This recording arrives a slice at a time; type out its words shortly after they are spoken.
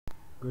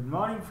Good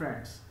morning,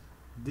 friends.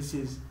 This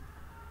is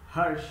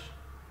Harsh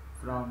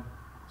from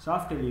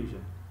Soft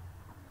Illusion.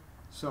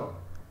 So,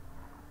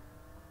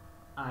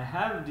 I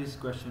have this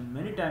question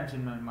many times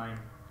in my mind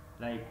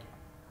like,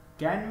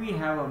 can we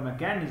have a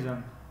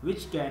mechanism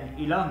which can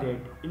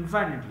elongate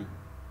infinitely?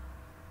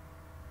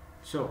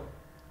 So,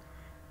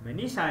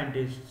 many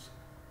scientists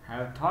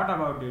have thought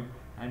about it,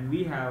 and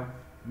we have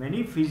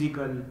many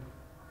physical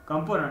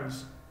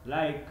components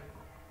like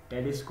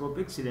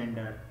telescopic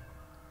cylinder,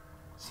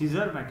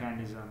 scissor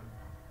mechanism,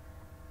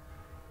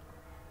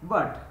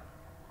 but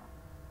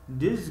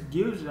this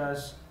gives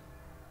us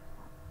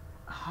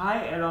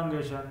high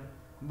elongation,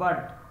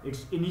 but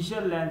its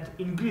initial length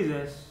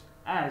increases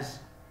as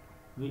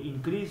we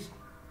increase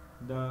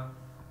the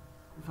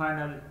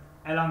final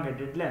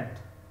elongated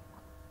length.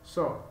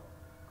 So,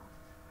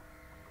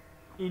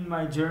 in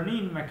my journey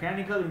in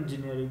mechanical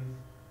engineering,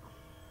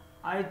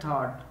 I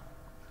thought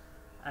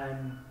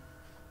and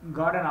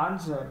got an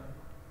answer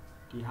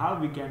how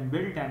we can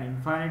build an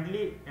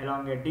infinitely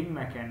elongating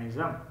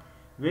mechanism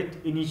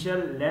with initial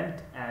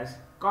length as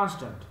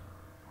constant.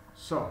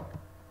 So,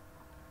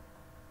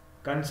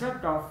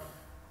 concept of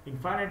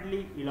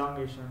infinitely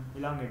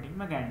elongating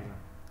mechanism.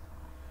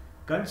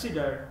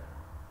 Consider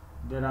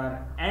there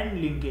are n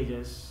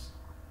linkages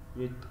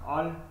with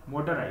all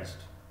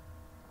motorized.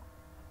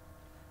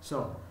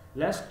 So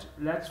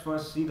let's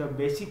first see the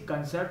basic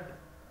concept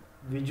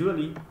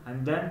visually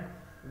and then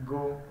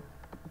go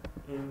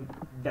in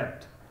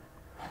depth.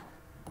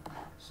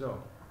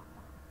 So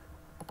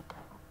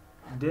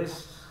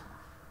this,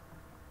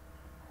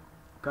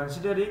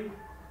 considering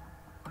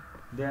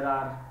there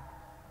are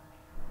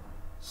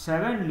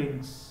 7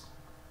 links,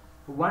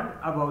 one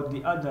above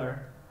the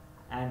other,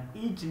 and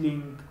each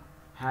link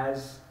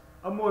has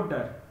a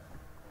motor,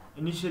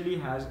 initially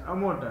has a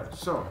motor.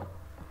 So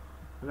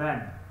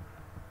when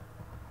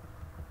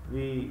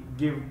we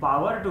give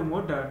power to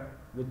motor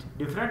with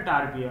different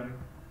RPM,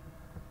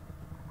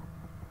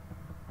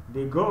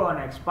 they go on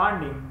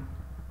expanding,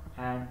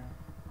 and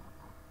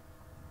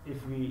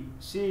if we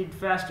see it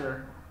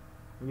faster,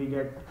 we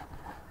get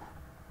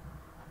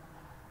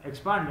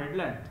expanded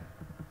length.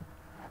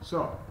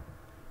 So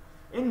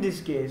in this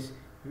case,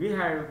 we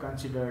have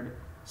considered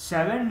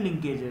 7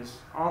 linkages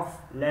of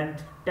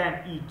length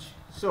 10 each.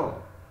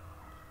 So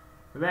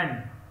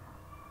when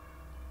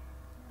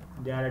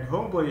they are at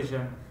home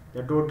position,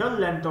 the total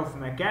length of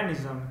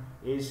mechanism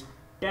is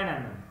 10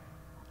 mm,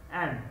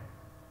 and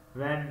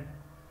when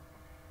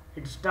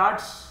it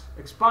starts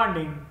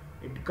expanding,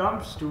 it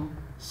comes to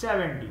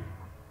 70,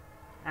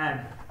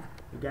 and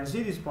you can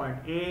see this point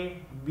A,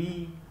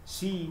 B,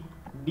 C,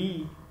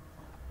 D.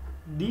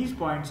 These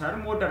points are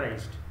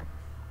motorized.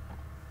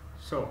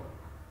 So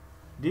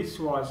this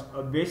was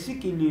a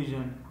basic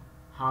illusion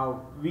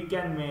how we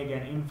can make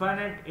an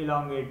infinite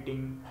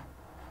elongating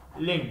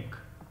link.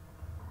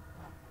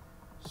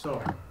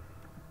 So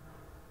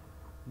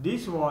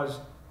this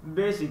was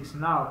basics.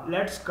 Now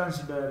let's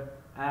consider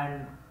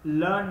and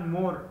learn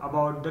more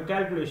about the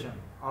calculation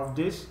of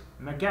this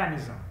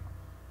mechanism.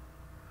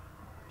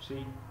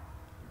 See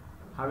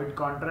how it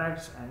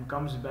contracts and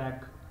comes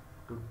back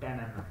to 10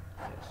 mm.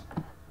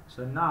 Yes.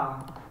 So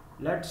now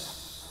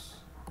let's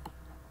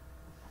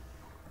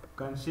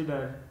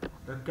consider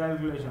the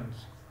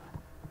calculations.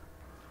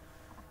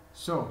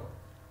 So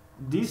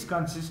this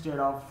consisted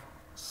of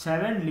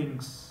 7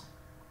 links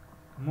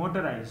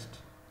motorized,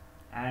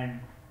 and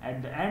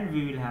at the end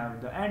we will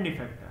have the end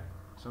effector.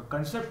 So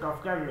concept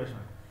of calculation.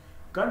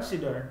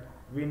 Consider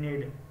we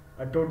need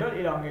a total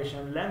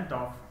elongation length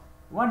of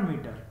 1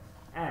 meter,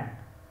 and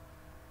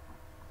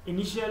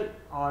initial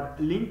or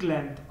link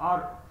length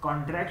or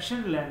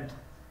contraction length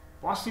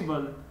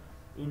possible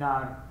in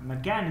our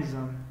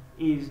mechanism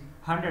is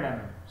 100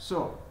 mm.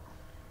 So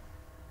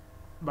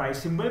by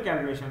simple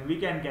calculation we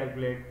can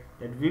calculate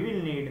that we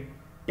will need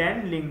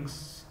 10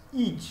 links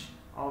each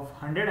of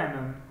 100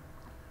 mm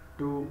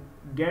to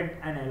get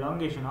an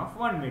elongation of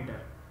 1 meter.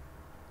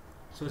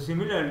 So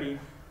similarly,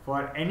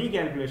 for any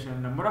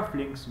calculation, number of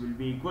links will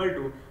be equal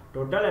to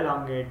total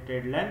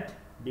elongated length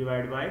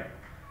divided by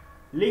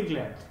link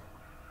length.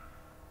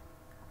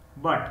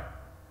 But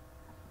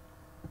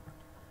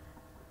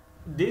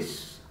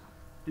this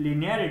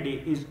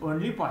linearity is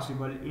only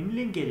possible in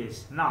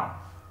linkages. Now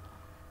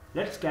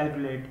let's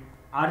calculate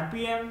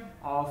RPM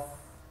of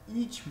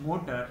each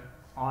motor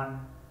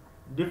on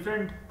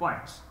different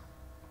points.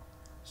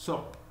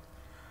 So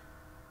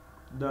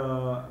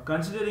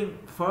considering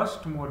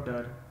first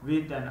motor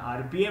with an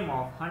RPM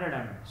of 100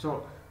 mm.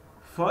 So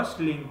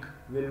first link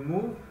will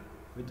move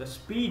with a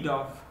speed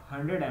of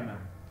 100 mm.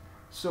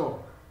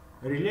 So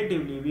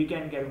relatively we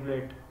can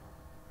calculate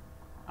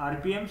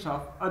RPMs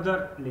of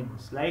other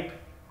links, like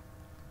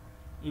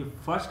if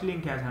first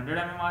link has 100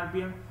 mm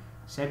RPM,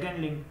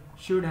 second link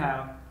should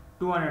have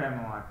 200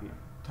 mm RPM,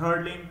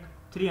 third link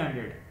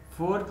 300,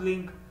 fourth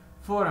link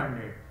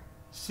 400.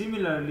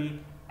 Similarly,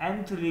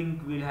 nth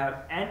link will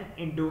have n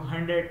into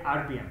 100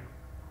 RPM.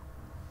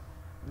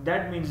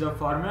 That means the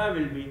formula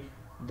will be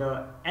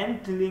the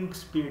nth link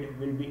speed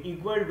will be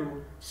equal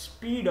to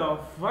speed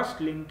of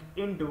first link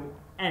into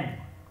n,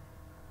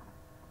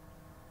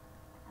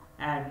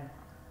 and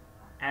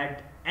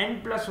at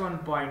n plus 1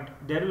 point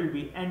there will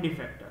be end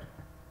effector.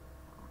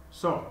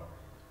 So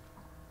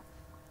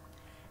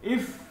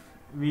if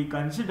we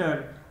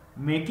consider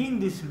making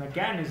this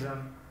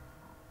mechanism,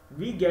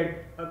 we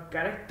get a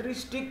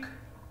characteristic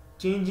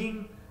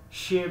changing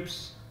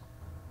shapes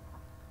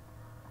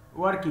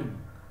working.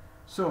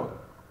 So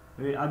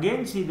we will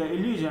again see the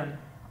illusion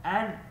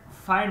and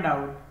find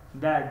out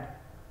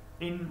that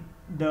in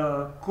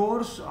the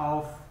course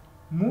of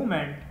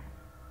movement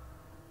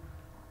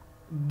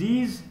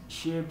these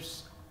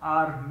shapes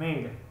are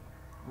made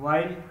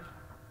while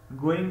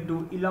going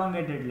to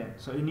elongated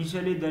length. So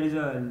initially there is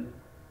a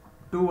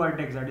two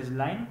vertex, that is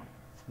line,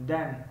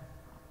 then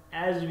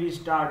as we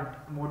start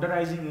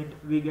motorizing it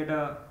we get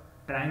a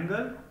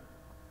triangle,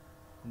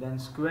 then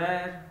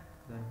square,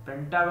 then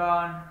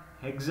pentagon,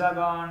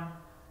 hexagon.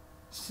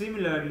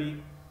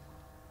 Similarly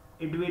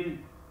it will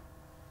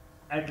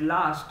at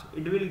last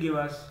it will give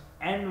us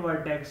n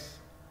vertex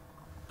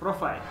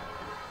profile.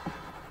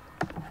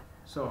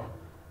 So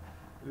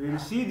we will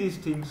see these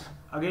things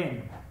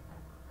again.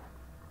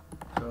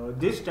 So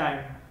this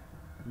time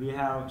we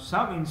have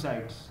some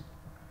insights.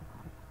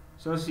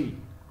 So see,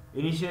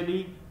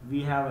 initially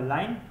we have a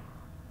line,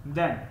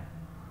 then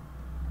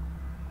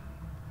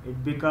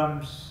it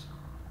becomes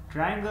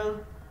triangle,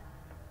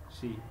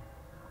 see,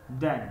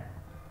 then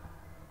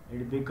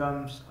it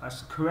becomes a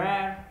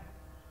square,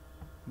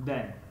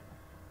 then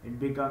it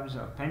becomes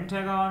a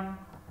pentagon,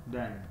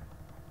 then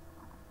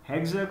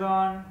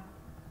hexagon,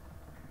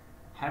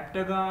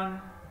 heptagon,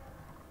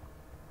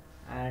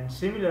 and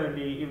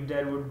similarly if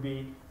there would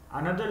be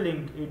another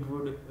link it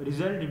would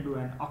result into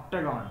an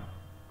octagon,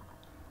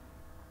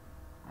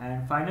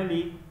 and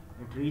finally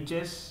it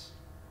reaches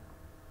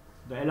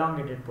the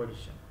elongated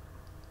position.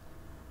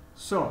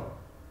 So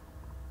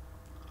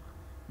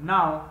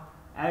now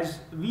as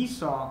we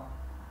saw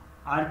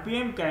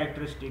RPM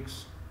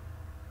characteristics,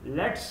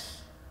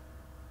 let's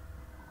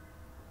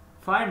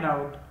find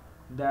out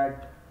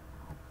that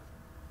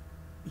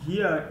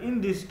here in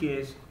this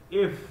case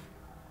if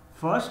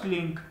first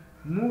link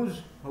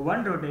moves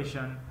one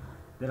rotation,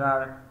 there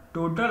are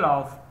total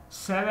of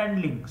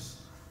 7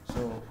 links.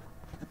 So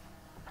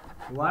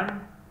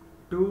 1,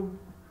 2,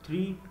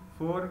 3,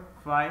 4,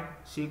 5,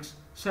 6,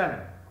 7.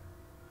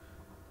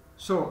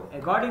 So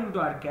according to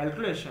our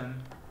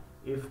calculation,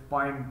 if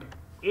point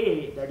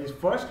A, that is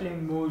first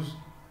link, moves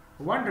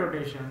one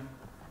rotation,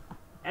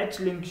 H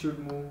link should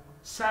move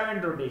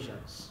 7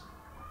 rotations,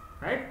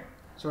 right?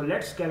 So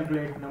let's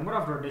calculate number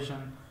of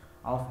rotation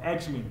of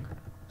H link.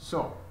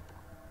 So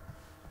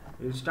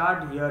we'll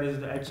start, here is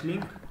the H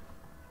link.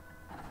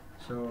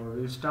 So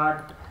we'll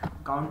start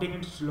counting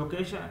its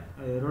rotations.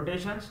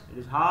 It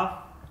is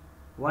half,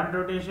 1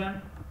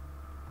 rotation,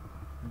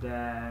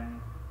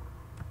 then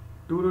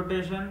 2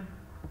 rotation,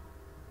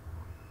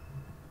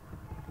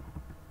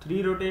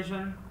 3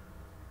 rotation,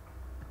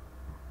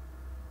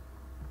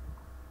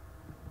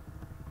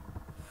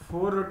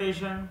 4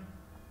 rotation,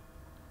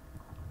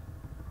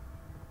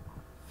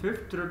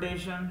 5th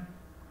rotation,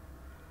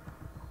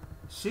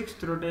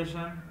 6th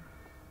rotation,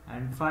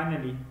 and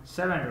finally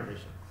 7th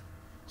rotation.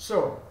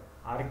 So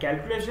our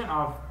calculation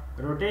of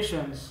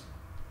rotations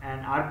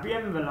and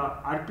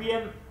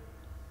RPM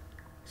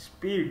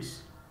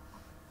speeds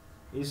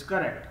is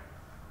correct.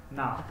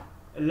 Now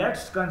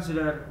let's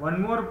consider one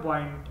more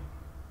point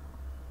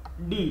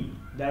D,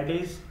 that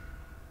is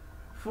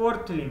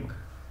 4th link.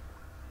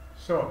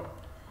 So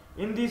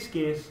in this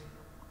case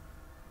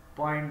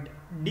point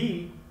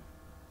D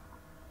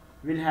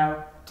will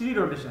have 3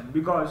 rotation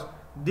because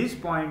this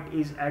point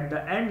is at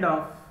the end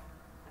of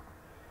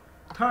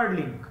 3rd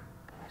link.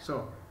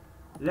 So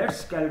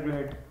let's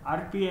calculate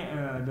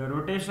RPM, the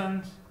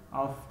rotations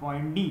of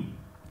point D.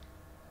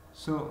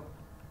 So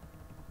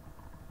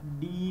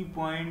D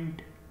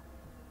point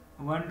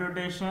 1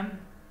 rotation,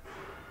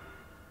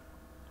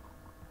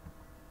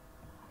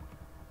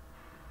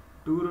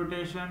 2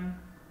 rotation,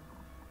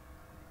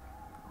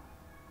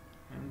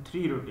 and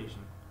 3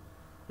 rotation.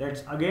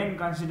 Let's again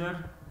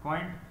consider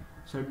point.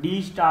 So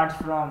D starts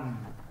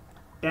from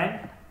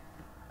 10.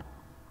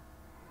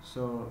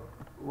 So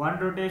 1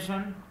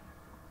 rotation,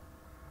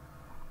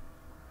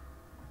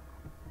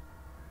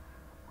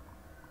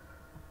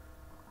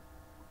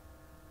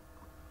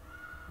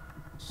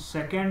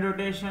 second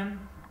rotation,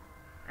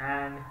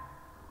 and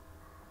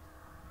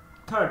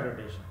 3rd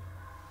rotation.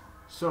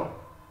 So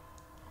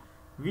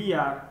we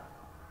are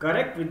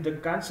correct with the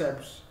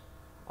concepts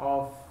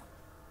of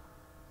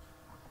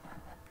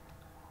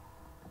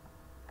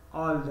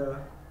all the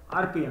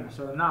RPM.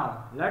 So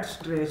now let's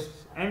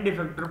trace end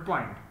effector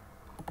point.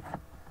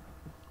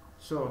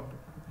 So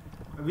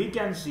we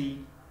can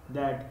see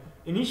that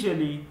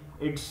initially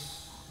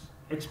its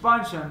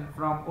expansion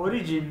from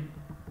origin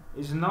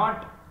is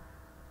not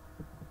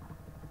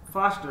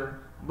faster,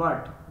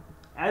 but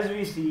as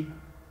we see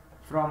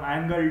from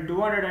angle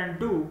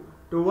 202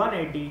 to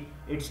 180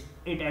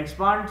 it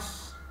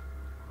expands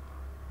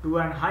to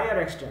an higher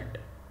extent.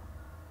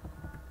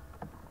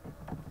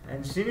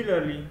 And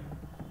similarly,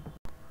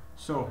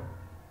 so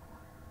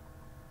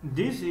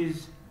this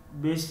is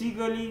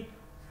basically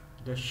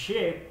the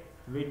shape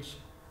which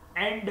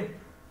end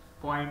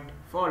point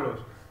follows.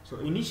 So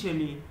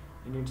initially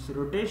in its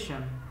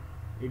rotation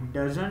it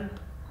doesn't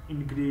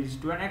increase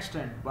to an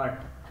extent,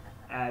 but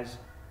as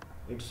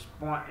it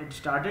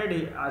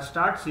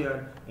starts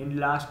here in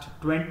last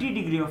 20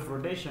 degree of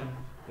rotation,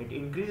 it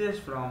increases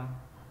from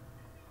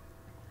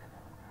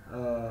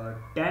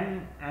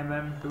 10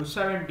 mm to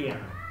 70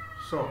 mm.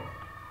 So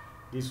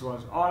this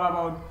was all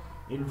about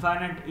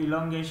infinite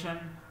elongation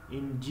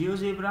in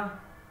GeoGebra.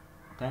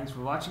 Thanks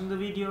for watching the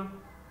video.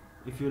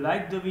 If you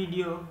like the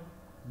video,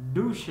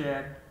 do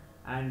share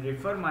and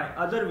refer my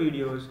other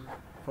videos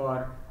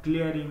for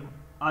clearing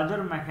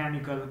other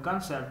mechanical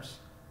concepts.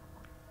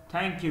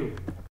 Thank you.